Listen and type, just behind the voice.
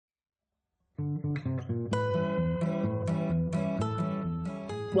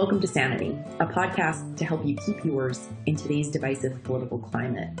Welcome to Sanity, a podcast to help you keep yours in today's divisive political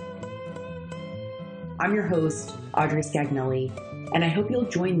climate. I'm your host, Audrey Scagnelli, and I hope you'll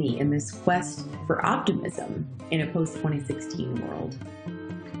join me in this quest for optimism in a post-2016 world.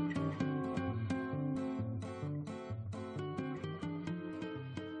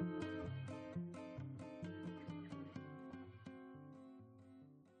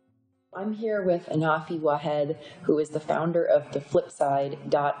 I'm here with Anafi Wahed, who is the founder of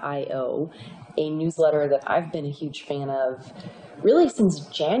theflipside.io, a newsletter that I've been a huge fan of really since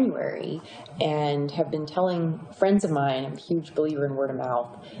January, and have been telling friends of mine. I'm a huge believer in word of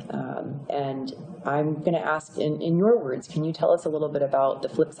mouth. And I'm going to ask, in your words, can you tell us a little bit about The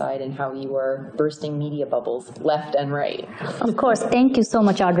Flip Side and how you are bursting media bubbles left and right? Of course. Thank you so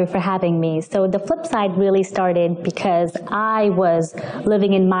much, Audrey, for having me. So The Flip Side really started because I was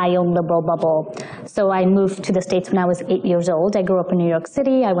living in my own liberal bubble. So I moved to the States when I was 8 years old. I grew up in New York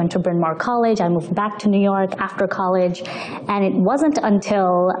City. I went to Bryn Mawr College. I moved back to New York after college. And it wasn't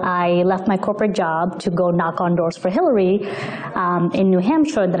until I left my corporate job to go knock on doors for Hillary in New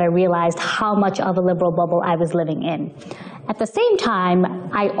Hampshire that I realized how much of a liberal bubble I was living in. At the same time,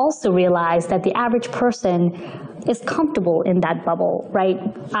 I also realized that the average person is comfortable in that bubble, right?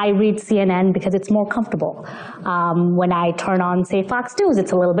 I read CNN because it's more comfortable. When I turn on, say, Fox News,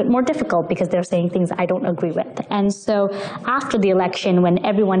 it's a little bit more difficult because they're saying things I don't agree with. And so after the election, when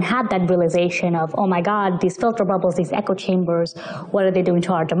everyone had that realization of, oh my God, these filter bubbles, these echo chambers, what are they doing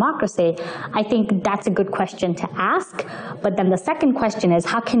to our democracy? I think that's a good question to ask. But then the second question is,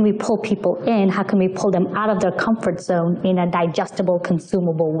 how can we pull people in? How can we pull them out of their comfort zone in a digestible,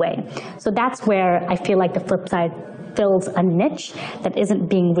 consumable way? So that's where I feel like The Flip Side fills a niche that isn't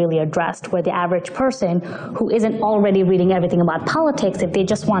being really addressed, where the average person who isn't already reading everything about politics, if they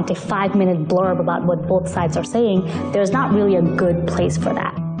just want a 5-minute blurb about what both sides are saying, there's not really a good place for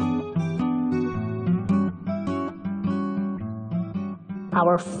that.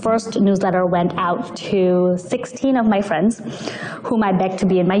 Our first newsletter went out to 16 of my friends, whom I begged to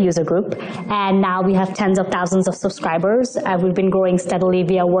be in my user group. And now we have tens of thousands of subscribers. We've been growing steadily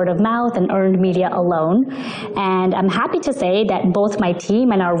via word of mouth and earned media alone. And I'm happy to say that both my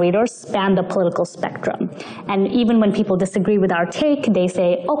team and our readers span the political spectrum. And even when people disagree with our take, they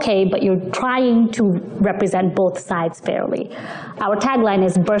say, okay, but you're trying to represent both sides fairly. Our tagline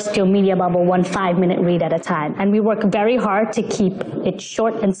is burst your media bubble, one 5-minute read at a time. And we work very hard to keep it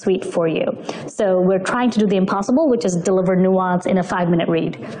short and sweet for you. So we're trying to do the impossible, which is deliver nuance in a 5-minute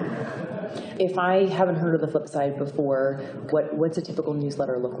read. If I haven't heard of The Flip Side before, what's a typical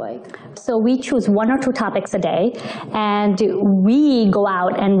newsletter look like? So we choose 1 or 2 topics a day, and we go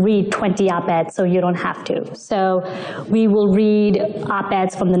out and read 20 op-eds, so you don't have to. So we will read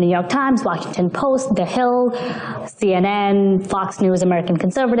op-eds from the New York Times, Washington Post, The Hill, CNN, Fox News, American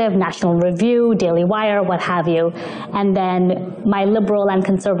Conservative, National Review, Daily Wire, what have you. And then my liberal and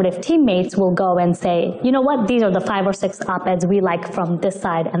conservative teammates will go and say, you know what, these are the 5 or 6 op-eds we like from this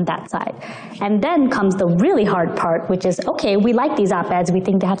side and that side. And then comes the really hard part, which is, okay, we like these op-eds, we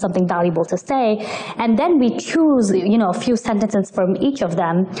think they have something valuable to say, and then we choose, a few sentences from each of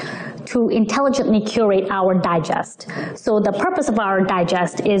them to intelligently curate our digest. So the purpose of our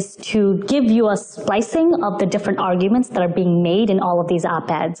digest is to give you a splicing of the different arguments that are being made in all of these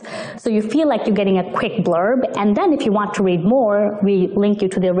op-eds. So you feel like you're getting a quick blurb, and then if you want to read more, we link you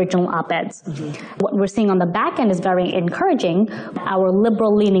to the original op-eds. What we're seeing on the back end is very encouraging. Our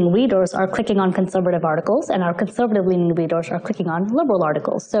liberal-leaning readers are clicking on conservative articles, and our conservative-leaning readers are clicking on liberal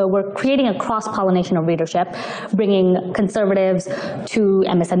articles. So we're creating a cross-pollination of readership, bringing conservatives to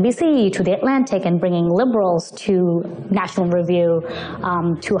MSNBC, to The Atlantic, and bringing liberals to National Review,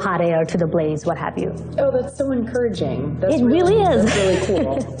 to Hot Air, to The Blaze, what have you. Oh, that's so encouraging. It really is. That's really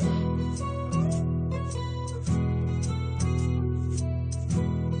cool.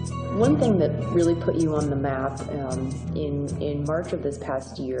 One thing that really put you on the map, in March of this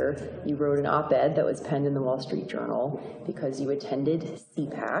past year, you wrote an op-ed that was penned in the Wall Street Journal because you attended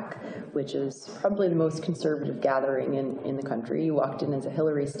CPAC, which is probably the most conservative gathering in the country. You walked in as a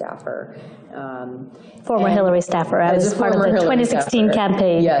Hillary staffer. Former Hillary staffer. I was part of the 2016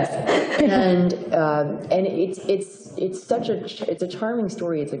 campaign. Yes, and it's a charming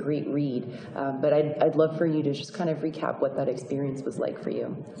story. It's a great read. But I'd love for you to just kind of recap what that experience was like for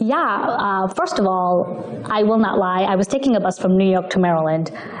you. Yeah. First of all, I will not lie. I was taking a bus from New York to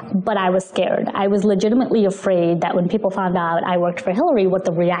Maryland, but I was scared. I was legitimately afraid that when people found out I worked for Hillary, what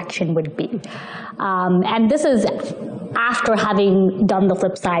the reaction would be. And this is after having done the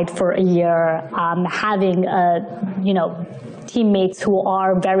flip side for a year, having teammates who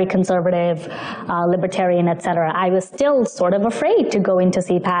are very conservative, libertarian, etc., I was still sort of afraid to go into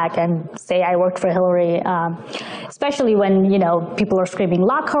CPAC and say I worked for Hillary, especially when people are screaming,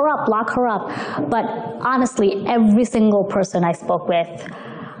 lock her up, lock her up. But honestly, every single person I spoke with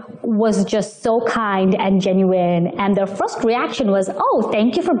was just so kind and genuine, and their first reaction was, oh,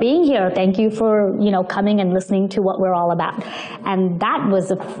 thank you for being here, thank you for coming and listening to what we're all about. And that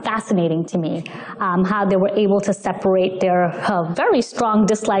was fascinating to me, how they were able to separate their very strong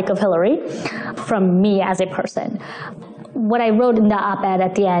dislike of Hillary from me as a person. What I wrote in the op-ed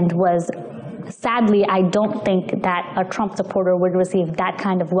at the end was, sadly, I don't think that a Trump supporter would receive that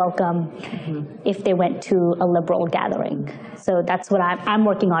kind of welcome if they went to a liberal gathering. So that's what I'm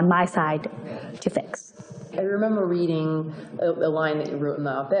working on my side to fix. I remember reading a line that you wrote in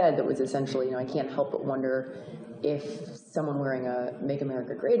the op-ed that was essentially, I can't help but wonder if someone wearing a Make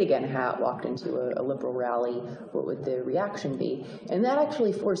America Great Again hat walked into a liberal rally, what would the reaction be? And that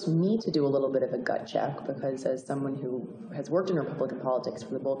actually forced me to do a little bit of a gut check, because as someone who has worked in Republican politics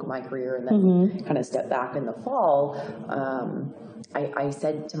for the bulk of my career and then kind of stepped back in the fall, I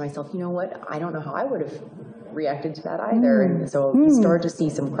said to myself, you know what, I don't know how I would have reacted to that either. And so we started to see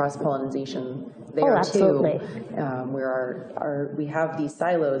some cross-pollination there too, where we have these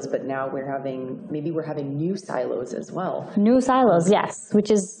silos, but now we're having new silos as well. New silos, yes,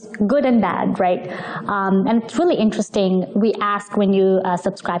 which is good and bad, right? And it's really interesting. We ask when you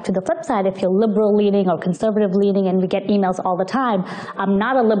subscribe to the flip side if you're liberal leaning or conservative leaning, and we get emails all the time. I'm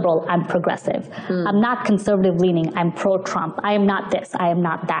not a liberal, I'm progressive. I'm not conservative leaning, I'm pro-Trump. I am not this, I am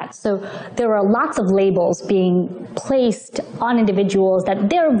not that. So there are lots of labels being placed on individuals that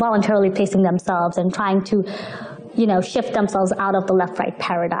they're voluntarily placing themselves and trying to shift themselves out of the left-right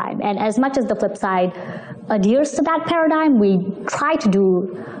paradigm. And as much as the flip side adheres to that paradigm, we try to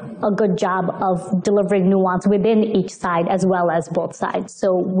do a good job of delivering nuance within each side as well as both sides.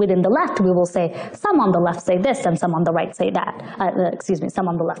 So within the left, we will say some on the left say this and some on the right say that. Some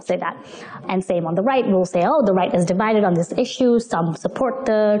on the left say that. And same on the right, we'll say, oh, the right is divided on this issue. Some support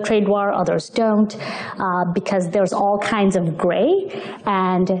the trade war, others don't, because there's all kinds of gray.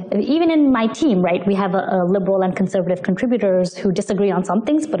 And even in my team, right, we have a liberal and conservative contributors who disagree on some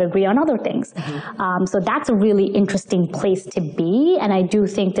things but agree on other things. So that's a really interesting place to be, and I do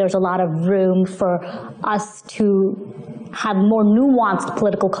think there's a lot of room for us to have more nuanced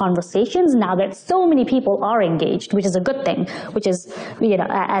political conversations now that so many people are engaged, which is a good thing, which is,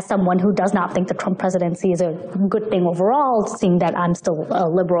 as someone who does not think the Trump presidency is a good thing overall, seeing that I'm still a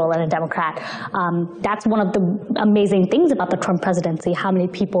liberal and a Democrat, that's one of the amazing things about the Trump presidency, how many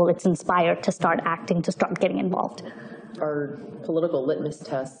people it's inspired to start acting, to start getting involved. Our political litmus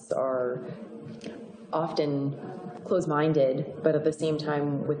tests are often close-minded, but at the same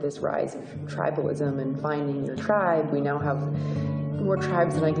time, with this rise of tribalism and finding your tribe, we now have more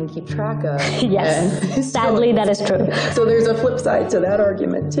tribes than I can keep track of. Yes, sadly, that is true. So there's a flip side to that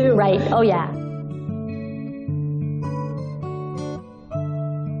argument too. Right, oh yeah.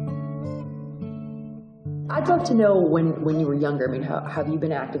 I'd love to know when you were younger, have you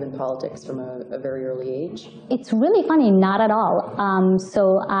been active in politics from a very early age? It's really funny, not at all.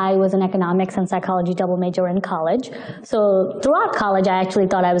 So I was an economics and psychology double major in college. So throughout college, I actually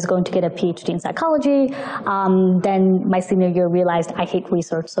thought I was going to get a PhD in psychology. Then my senior year realized I hate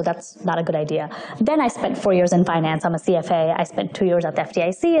research, so that's not a good idea. Then I spent 4 years in finance. I'm a CFA. I spent 2 years at the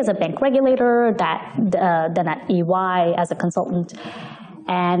FDIC as a bank regulator, then at EY as a consultant.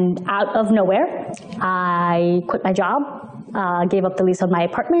 And out of nowhere, I quit my job, gave up the lease on my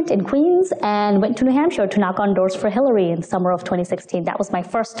apartment in Queens, and went to New Hampshire to knock on doors for Hillary in the summer of 2016. That was my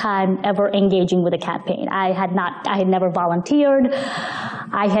first time ever engaging with a campaign. I had never volunteered.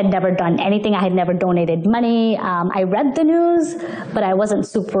 I had never done anything. I had never donated money. I read the news, but I wasn't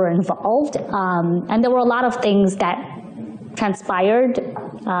super involved. And there were a lot of things that transpired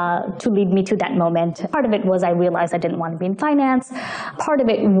to lead me to that moment. Part of it was I realized I didn't want to be in finance. Part of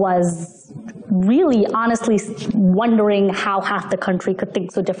it was really honestly wondering how half the country could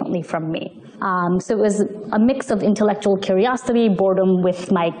think so differently from me. So it was a mix of intellectual curiosity, boredom with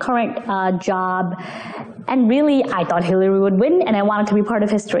my current job, and really I thought Hillary would win and I wanted to be part of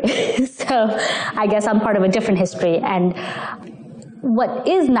history. So I guess I'm part of a different history. And what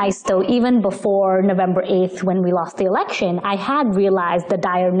is nice, though, even before November 8th, when we lost the election, I had realized the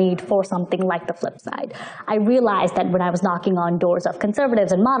dire need for something like the flip side. I realized that when I was knocking on doors of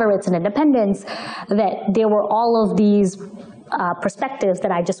conservatives and moderates and independents, that there were all of these perspectives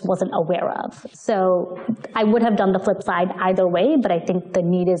that I just wasn't aware of. So I would have done the flip side either way, but I think the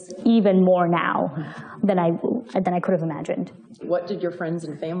need is even more now than I could have imagined. What did your friends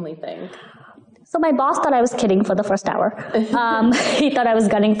and family think? So my boss thought I was kidding for the first hour. He thought I was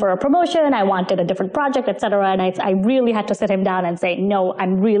gunning for a promotion, I wanted a different project, etc. And I really had to sit him down and say, no,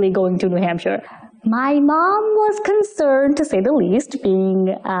 I'm really going to New Hampshire. My mom was concerned, to say the least,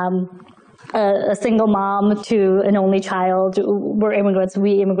 being a single mom to an only child. We're immigrants.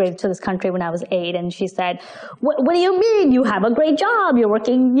 We immigrated to this country when I was 8, and she said, what do you mean? You have a great job. You're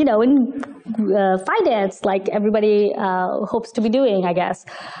working, in finance, like everybody hopes to be doing, I guess.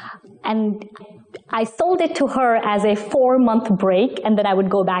 And I sold it to her as a 4-month break, and then I would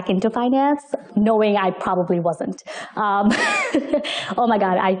go back into finance, knowing I probably wasn't. Oh my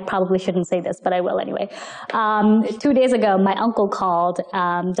God, I probably shouldn't say this, but I will anyway. 2 days ago, my uncle called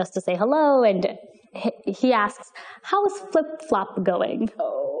just to say hello, and he asks, "How is Flip Flop going?"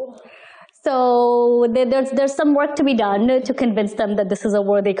 Oh. So there's some work to be done to convince them that this is a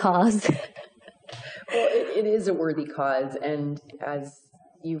worthy cause. Well, it is a worthy cause, and as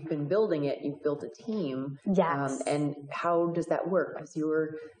you've been building it, you've built a team. Yes. And how does that work? As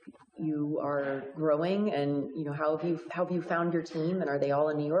you are growing, and how have you found your team? And are they all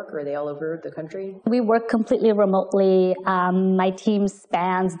in New York, or are they all over the country? We work completely remotely. My team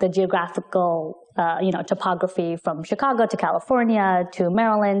spans the geographical topography from Chicago to California to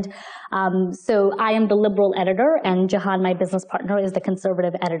Maryland. So I am the liberal editor, and Jahan, my business partner, is the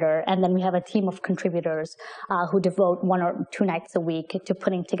conservative editor. And then we have a team of contributors who devote 1 or 2 nights a week to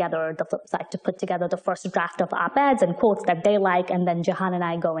putting together the flip side, to put together the first draft of op-eds and quotes that they like. And then Jahan and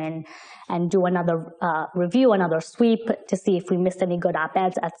I go in and do another review, another sweep to see if we missed any good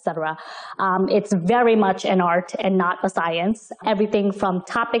op-eds, etc. It's very much an art and not a science. Everything from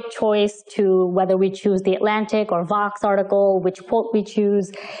topic choice to whether we choose the Atlantic or Vox article, which quote we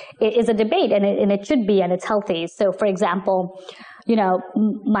choose, it is a debate, and it should be, and it's healthy. So, for example,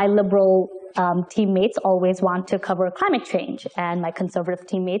 my liberal teammates always want to cover climate change, and my conservative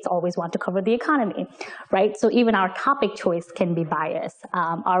teammates always want to cover the economy, right? So even our topic choice can be biased.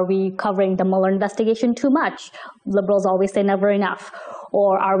 Are we covering the Mueller investigation too much? Liberals always say never enough.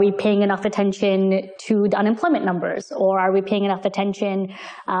 Or are we paying enough attention to the unemployment numbers? Or are we paying enough attention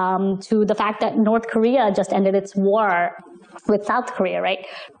to the fact that North Korea just ended its war with South Korea, right?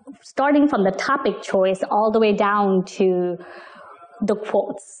 Starting from the topic choice all the way down to the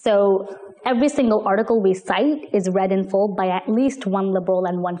quotes. So every single article we cite is read in full by at least 1 liberal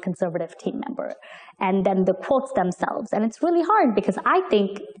and 1 conservative team member. And then the quotes themselves. And it's really hard because I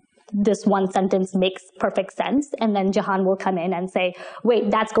think this one sentence makes perfect sense, and then Jahan will come in and say,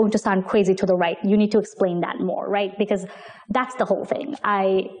 wait, that's going to sound crazy to the right. You need to explain that more, right? Because that's the whole thing,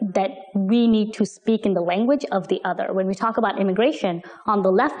 that we need to speak in the language of the other. When we talk about immigration, on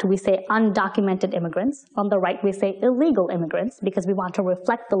the left, we say undocumented immigrants. On the right, we say illegal immigrants, because we want to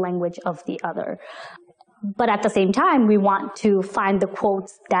reflect the language of the other. But at the same time, we want to find the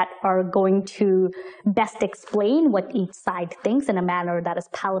quotes that are going to best explain what each side thinks in a manner that is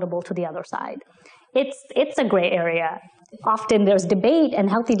palatable to the other side. It's a gray area. Often there's debate and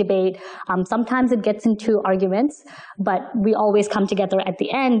healthy debate. Sometimes it gets into arguments, but we always come together at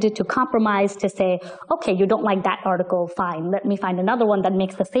the end to compromise, to say, okay, you don't like that article, fine. Let me find another one that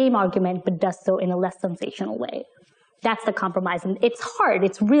makes the same argument but does so in a less sensational way. That's the compromise. And it's hard.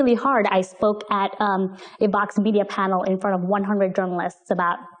 It's really hard. I spoke at a Vox Media panel in front of 100 journalists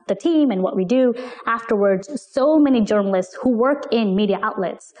about the team and what we do. Afterwards, so many journalists who work in media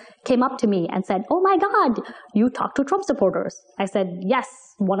outlets came up to me and said, oh my God, you talk to Trump supporters. I said, yes,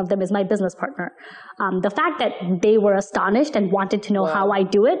 one of them is my business partner. The fact that they were astonished and wanted to know how I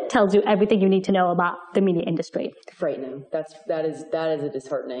do it tells you everything you need to know about the media industry. Frightening. That is a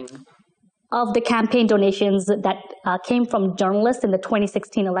disheartening. Of the campaign donations that came from journalists in the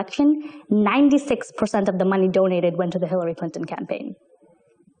 2016 election, 96% of the money donated went to the Hillary Clinton campaign.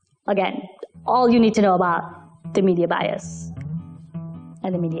 Again, all you need to know about the media bias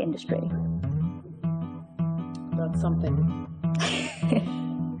and the media industry. That's something.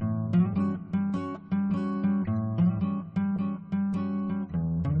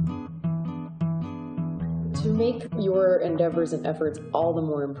 To make your endeavors and efforts all the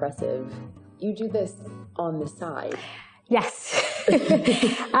more impressive, you do this on the side. Yes.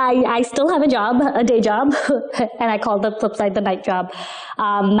 I still have a day job, and I call the flip side the night job.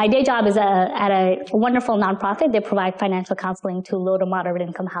 My day job is at a wonderful nonprofit. They provide financial counseling to low to moderate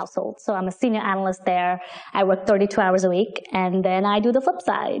income households. So I'm a senior analyst there. I work 32 hours a week, and then I do the flip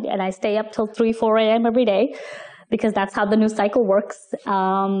side, and I stay up till 3, 4 a.m. every day, because that's how the news cycle works.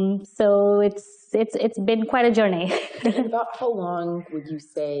 So it's it's been quite a journey. And about how long would you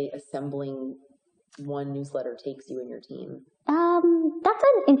say assembling one newsletter takes you and your team? That's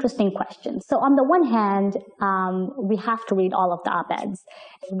an interesting question. So on the one hand, we have to read all of the op-eds.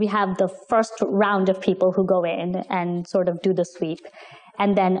 We have the first round of people who go in and sort of do the sweep.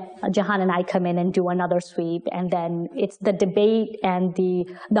 And then Jahan and I come in and do another sweep. And then it's the debate, and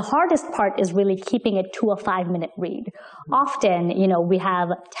the hardest part is really keeping it to a 5-minute read. Often, we have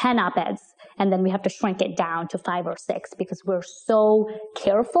 10 op-eds, and then we have to shrink it down to 5 or 6 because we're so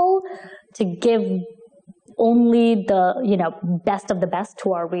careful to give only the best of the best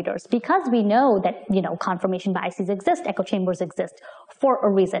to our readers, because we know that confirmation biases exist, echo chambers exist for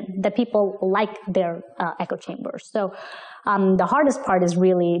a reason, that people like their echo chambers. So the hardest part is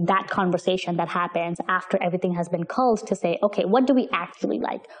really that conversation that happens after everything has been culled to say, okay, what do we actually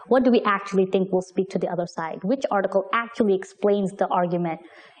like? What do we actually think will speak to the other side? Which article actually explains the argument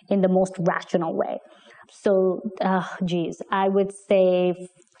in the most rational way? So, I would say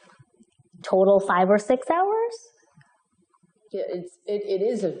total 5 or 6 hours. Yeah, it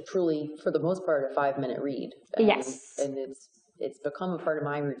is a truly, for the most part, a 5-minute read. Yes, and it's become a part of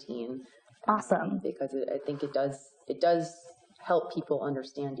my routine. Awesome, because I think it does help people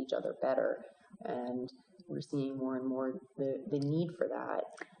understand each other better, and we're seeing more and more the need for that.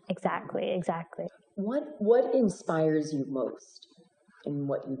 Exactly. What inspires you most in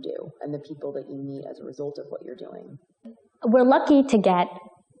what you do and the people that you meet as a result of what you're doing? We're lucky to get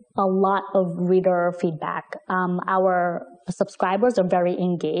a lot of reader feedback. Our subscribers are very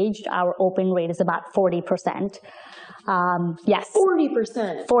engaged. Our open rate is about 40%. Yes.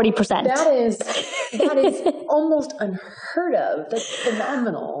 40%. 40%. That is almost unheard of. That's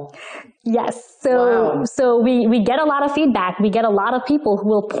phenomenal. Yes. Wow. So we get a lot of feedback. We get a lot of people who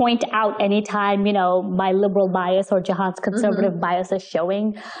will point out anytime, my liberal bias or Jahan's conservative bias is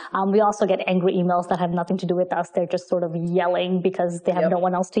showing. We also get angry emails that have nothing to do with us. They're just sort of yelling because they have no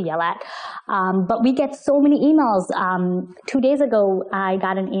one else to yell at. But we get so many emails. 2 days ago, I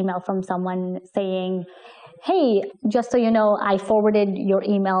got an email from someone saying, hey, just so you know, I forwarded your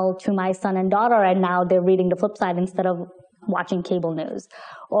email to my son and daughter, and now they're reading the flip side instead of watching cable news.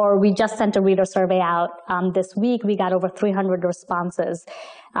 Or we just sent a reader survey out this week. We got over 300 responses.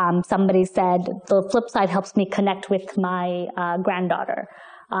 Somebody said, the flip side helps me connect with my granddaughter.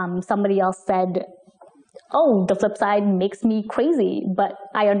 Somebody else said, oh, the flip side makes me crazy, but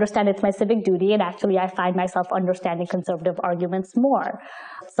I understand it's my civic duty, and actually I find myself understanding conservative arguments more.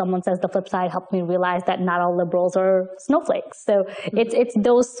 Someone says the flip side helped me realize that not all liberals are snowflakes. So it's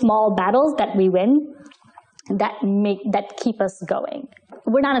those small battles that we win that keep us going.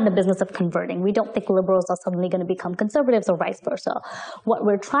 We're not in the business of converting. We don't think liberals are suddenly going to become conservatives or vice versa. What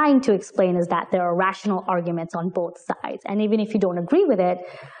we're trying to explain is that there are rational arguments on both sides. And even if you don't agree with it,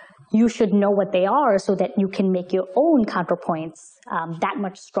 you should know what they are so that you can make your own counterpoints that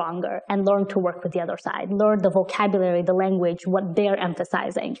much stronger and learn to work with the other side. Learn the vocabulary, the language, what they're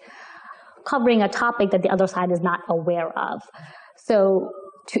emphasizing, covering a topic that the other side is not aware of. So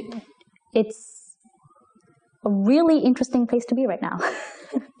it's a really interesting place to be right now.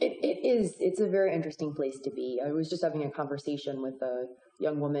 It is. It's a very interesting place to be. I was just having a conversation with a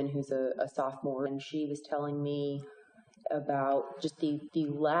young woman who's a sophomore, and she was telling me about just the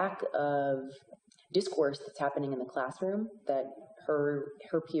lack of discourse that's happening in the classroom, that her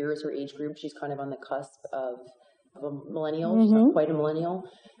peers, her age group, she's kind of on the cusp of a millennial, she's not quite a millennial,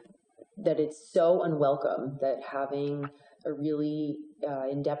 that it's so unwelcome that having a really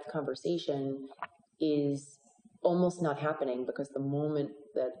in-depth conversation is almost not happening, because the moment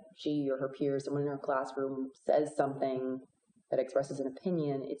that she or her peers, someone in her classroom, says something that expresses an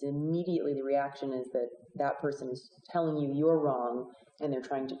opinion, it's immediately the reaction is that that person is telling you you're wrong and they're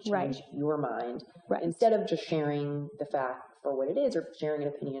trying to change your mind, instead of just sharing the fact for what it is or sharing an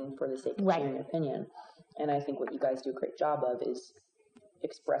opinion for the sake of sharing an opinion. And I think what you guys do a great job of is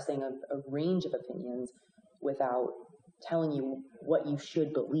expressing a range of opinions without telling you what you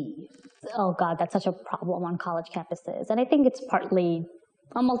should believe. Oh God, that's such a problem on college campuses. And I think it's partly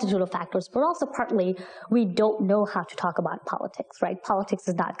a multitude of factors, but also partly we don't know how to talk about politics, right? Politics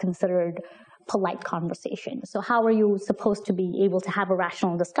is not considered polite conversation. So how are you supposed to be able to have a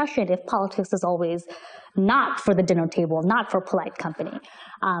rational discussion if politics is always not for the dinner table, not for polite company?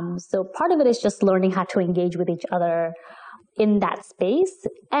 So part of it is just learning how to engage with each other in that space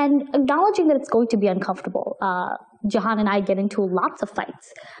and acknowledging that it's going to be uncomfortable. Jahan and I get into lots of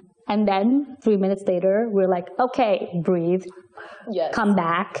fights. And then 3 minutes later, we're like, okay, breathe, come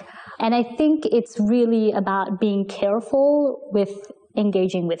back. And I think it's really about being careful with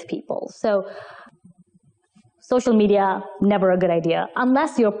engaging with people. So social media, never a good idea,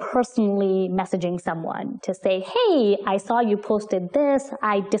 unless you're personally messaging someone to say, hey, I saw you posted this,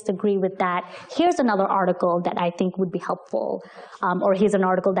 I disagree with that, here's another article that I think would be helpful, or here's an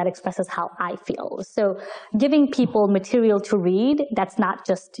article that expresses how I feel. So giving people material to read, that's not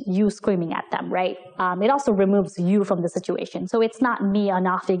just you screaming at them, right? It also removes you from the situation. So it's not me,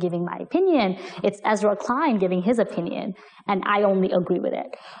 Anafi, giving my opinion, it's Ezra Klein giving his opinion, and I only agree with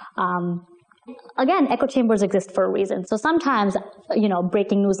it. Again, echo chambers exist for a reason. So sometimes,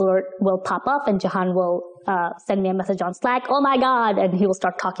 breaking news alert will pop up and Jahan will send me a message on Slack, oh my God, and he will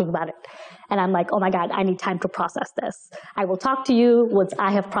start talking about it. And I'm like, oh my God, I need time to process this. I will talk to you once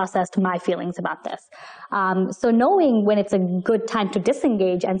I have processed my feelings about this. So knowing when it's a good time to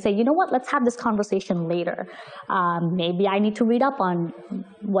disengage and say, you know what, let's have this conversation later. Maybe I need to read up on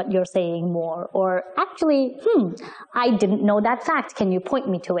what you're saying more. Or actually, I didn't know that fact. Can you point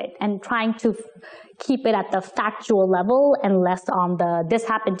me to it? And trying to keep it at the factual level and less on the this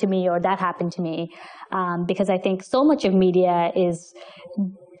happened to me or that happened to me. Because I think so much of media is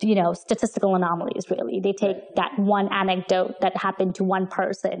statistical anomalies, really. They take that one anecdote that happened to one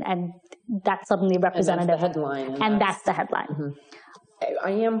person and that's suddenly representative. And that's the headline. And that's the headline. Mm-hmm.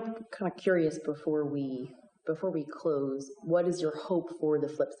 I am kind of curious before we close, what is your hope for the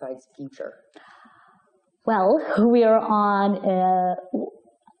Flipside's future? Well, we are on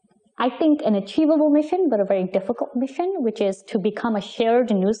I think an achievable mission, but a very difficult mission, which is to become a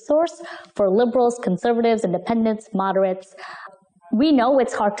shared news source for liberals, conservatives, independents, moderates. We know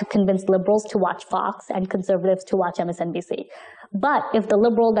it's hard to convince liberals to watch Fox and conservatives to watch MSNBC. But if the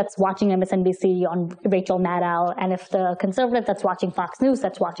liberal that's watching MSNBC on Rachel Maddow, and if the conservative that's watching Fox News,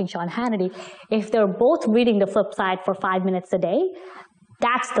 that's watching Sean Hannity, if they're both reading the Flip Side for 5 minutes a day,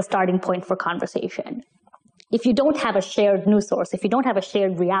 that's the starting point for conversation. If you don't have a shared news source, if you don't have a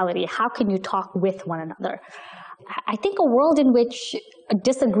shared reality, how can you talk with one another? I think a world in which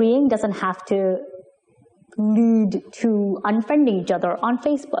disagreeing doesn't have to lead to unfriending each other on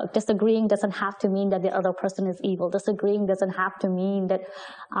Facebook. Disagreeing doesn't have to mean that the other person is evil. Disagreeing doesn't have to mean that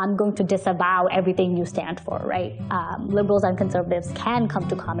I'm going to disavow everything you stand for, right? Liberals and conservatives can come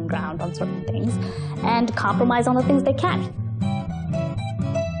to common ground on certain things and compromise on the things they can't.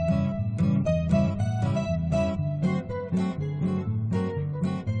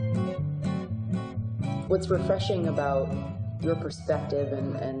 What's refreshing about your perspective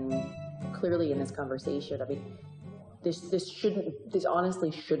and clearly in this conversation, I mean, this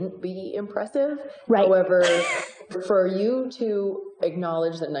honestly shouldn't be impressive. Right. However, for you to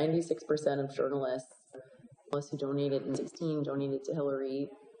acknowledge that 96% of journalists who donated in 2016 donated to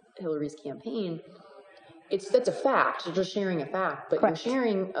Hillary's campaign, that's a fact. You're just sharing a fact, but Correct. You're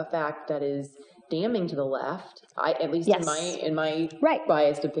sharing a fact that is damning to the left. At least yes. in my right.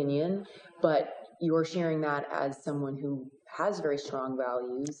 biased opinion, but you're sharing that as someone who has very strong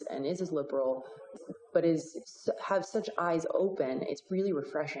values and is as liberal, but have such eyes open. It's really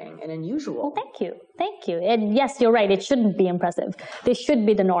refreshing and unusual. Well, thank you. And yes, you're right. It shouldn't be impressive. This should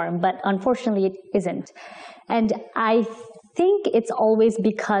be the norm, but unfortunately, it isn't. And I think it's always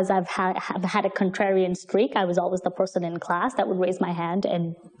because I've had a contrarian streak. I was always the person in class that would raise my hand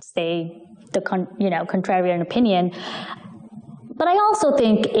and say the contrarian opinion. But I also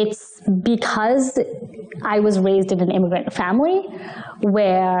think it's because I was raised in an immigrant family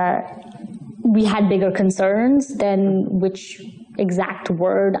where we had bigger concerns than which exact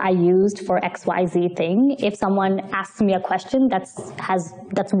word I used for XYZ thing. If someone asks me a question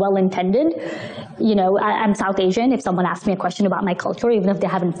that's well intended, I'm South Asian. If someone asks me a question about my culture, even if they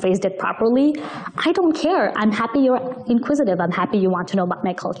haven't phrased it properly, I don't care. I'm happy you're inquisitive. I'm happy you want to know about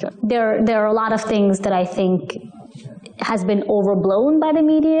my culture. There are a lot of things that I think has been overblown by the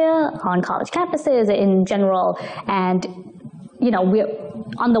media on college campuses in general. And,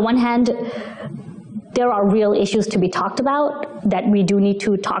 on the one hand, there are real issues to be talked about that we do need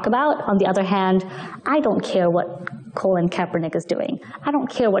to talk about. On the other hand, I don't care what Colin Kaepernick is doing. I don't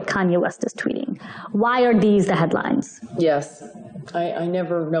care what Kanye West is tweeting. Why are these the headlines? Yes. I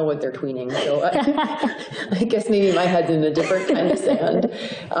never know what they're tweeting, so I guess maybe my head's in a different kind of sand.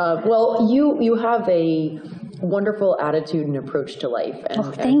 Well, you have a wonderful attitude and approach to life.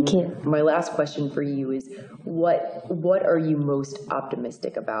 And, thank you. My last question for you is, what are you most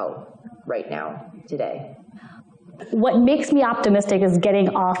optimistic about right now, today? what makes me optimistic is getting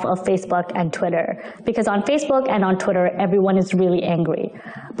off of Facebook and Twitter, because on Facebook and on Twitter, everyone is really angry.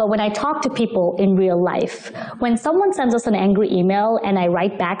 But when I talk to people in real life, when someone sends us an angry email and I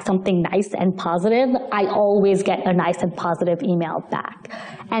write back something nice and positive, I always get a nice and positive email back.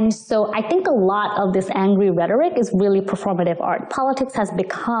 And so I think a lot of this angry rhetoric is really performative art. Politics has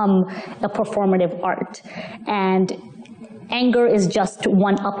become a performative art. And anger is just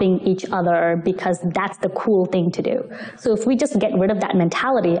one-upping each other because that's the cool thing to do. So if we just get rid of that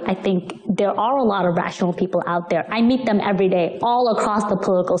mentality, I think there are a lot of rational people out there. I meet them every day, all across the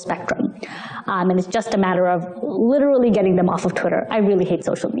political spectrum. And it's just a matter of literally getting them off of Twitter. I really hate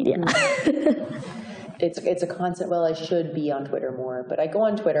social media. It's a constant, well, I should be on Twitter more, but I go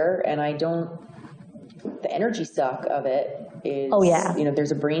on Twitter and I don't, the energy suck of it is, oh, yeah.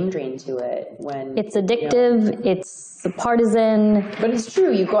 There's a brain drain to it when it's addictive, it's partisan. But it's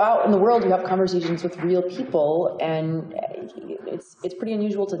true. You go out in the world, you have conversations with real people, and it's pretty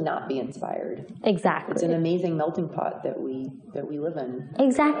unusual to not be inspired. Exactly. It's an amazing melting pot that we live in.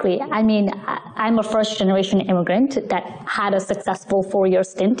 Exactly. I mean, I'm a first-generation immigrant that had a successful 4-year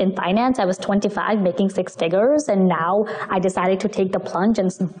stint in finance. I was 25, making 6 figures, and now I decided to take the plunge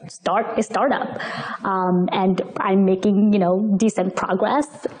and start a startup. And I'm making, decent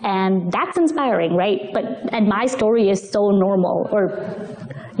progress, and that's inspiring, right? And my story is so normal, or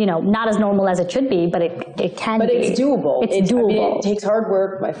not as normal as it should be, but it can be. But it's doable. It's doable. It takes hard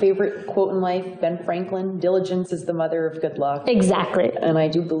work. My favorite quote in life, Ben Franklin, diligence is the mother of good luck. Exactly. And I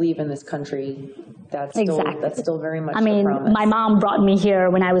do believe in this country. That's still very much the promise. My mom brought me here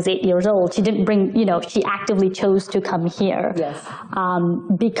when I was 8 years old. She didn't bring, she actively chose to come here. Yes.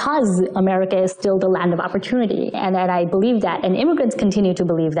 Because America is still the land of opportunity. And I believe that. And immigrants continue to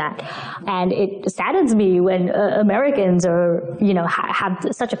believe that. And it saddens me when Americans are, have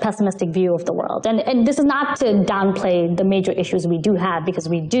such a pessimistic view of the world. And this is not to downplay the major issues we do have, because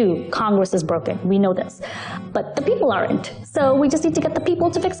we do. Congress is broken. We know this. But the people aren't. So we just need to get the people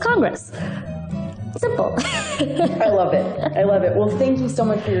to fix Congress. Simple. I love it. I love it. Well, thank you so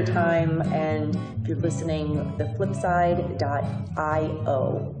much for your time. And if you're listening,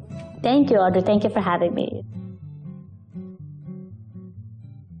 theflipside.io. Thank you, Audrey. Thank you for having me.